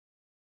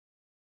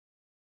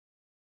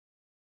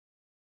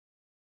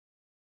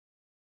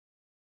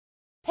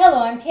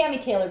Hello, I'm Tammy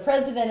Taylor,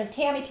 president of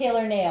Tammy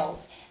Taylor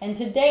Nails, and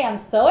today I'm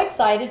so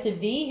excited to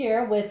be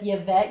here with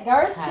Yvett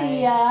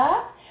Garcia,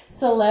 Hi.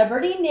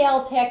 celebrity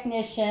nail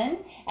technician,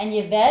 and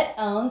Yvette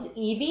owns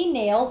EV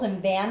Nails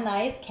in Van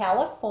Nuys,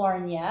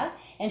 California,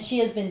 and she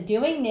has been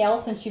doing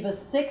nails since she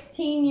was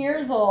 16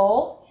 years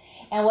old.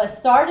 And what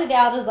started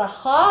out as a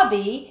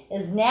hobby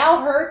is now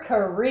her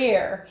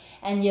career.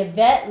 And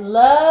Yvette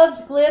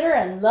loves glitter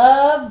and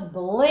loves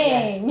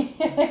bling. Yes.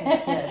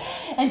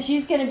 Yes. And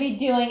she's going to be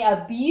doing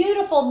a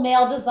beautiful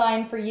nail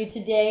design for you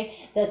today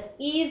that's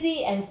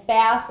easy and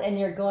fast, and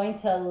you're going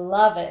to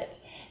love it.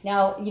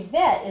 Now,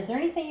 Yvette, is there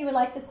anything you would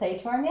like to say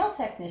to our nail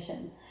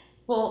technicians?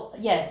 Well,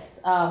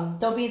 yes.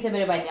 Don't be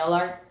intimidated by nail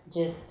art.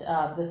 Just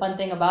the fun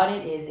thing about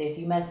it is if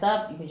you mess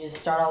up, you can just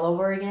start all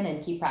over again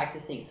and keep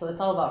practicing. So it's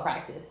all about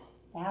practice.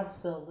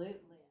 Absolutely.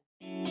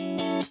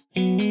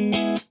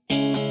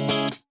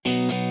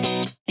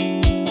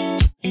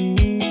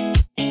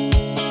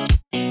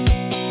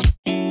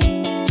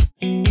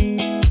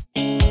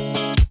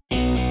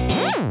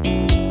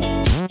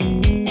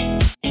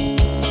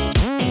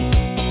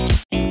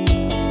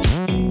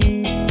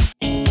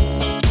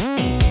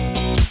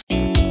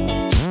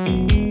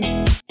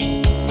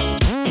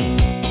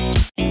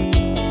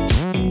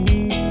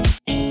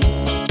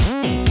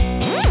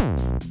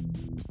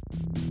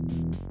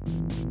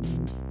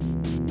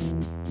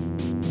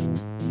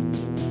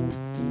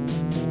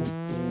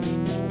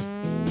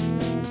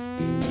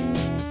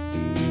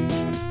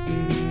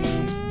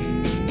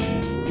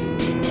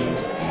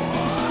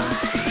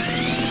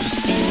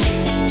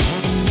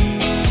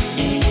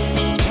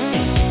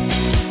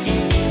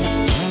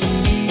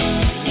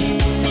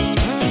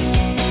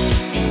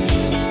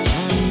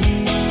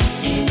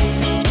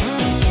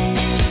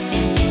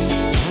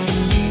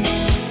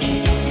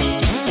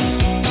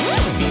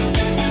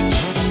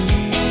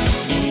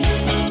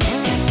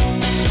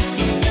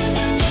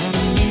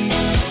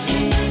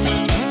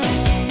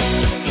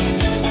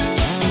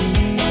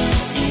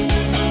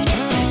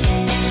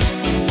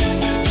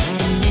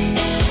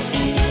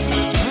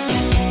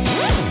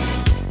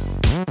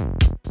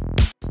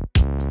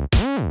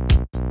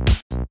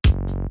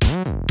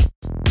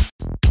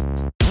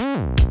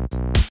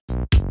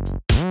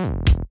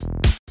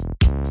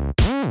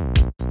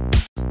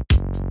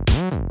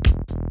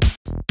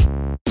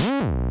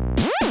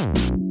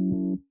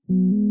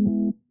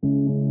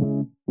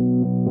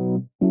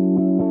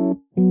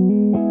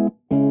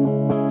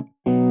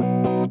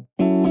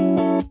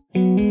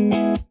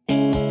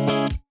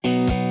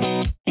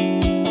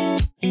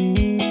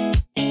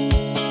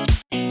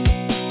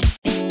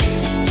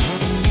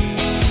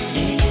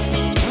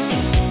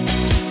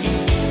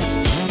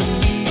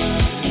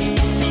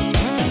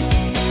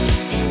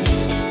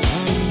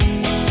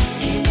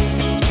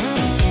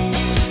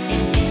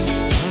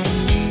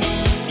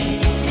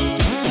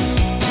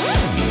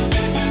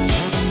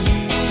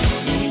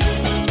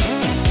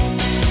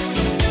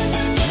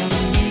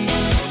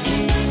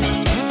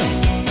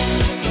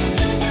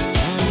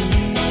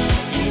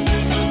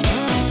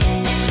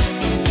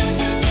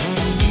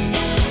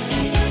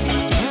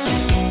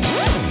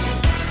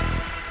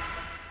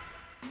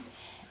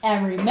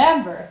 And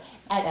remember,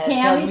 at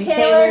Tammy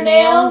Taylor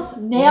Nails,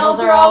 nails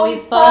are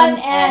always fun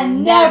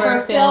and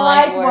never feel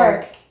like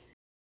work.